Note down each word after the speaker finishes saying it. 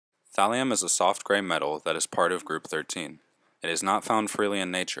Thallium is a soft gray metal that is part of group 13. It is not found freely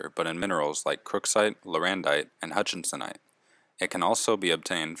in nature, but in minerals like crooksite, lorandite, and hutchinsonite. It can also be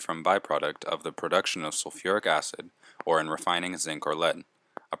obtained from byproduct of the production of sulfuric acid or in refining zinc or lead.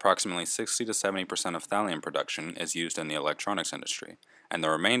 Approximately 60 to 70% of thallium production is used in the electronics industry, and the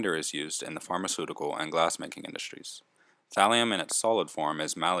remainder is used in the pharmaceutical and glassmaking industries. Thallium in its solid form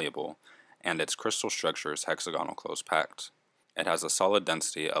is malleable, and its crystal structure is hexagonal close-packed. It has a solid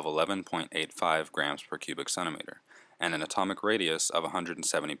density of 11.85 grams per cubic centimeter, and an atomic radius of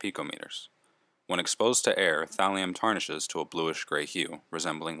 170 picometers. When exposed to air, thallium tarnishes to a bluish-gray hue,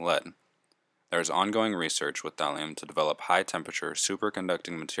 resembling lead. There is ongoing research with thallium to develop high-temperature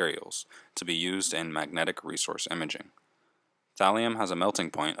superconducting materials to be used in magnetic resource imaging. Thallium has a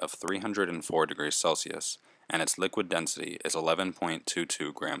melting point of 304 degrees Celsius, and its liquid density is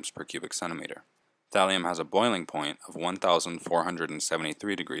 11.22 grams per cubic centimeter. Thallium has a boiling point of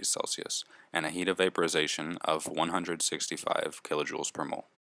 1,473 degrees Celsius and a heat of vaporization of 165 kilojoules per mole.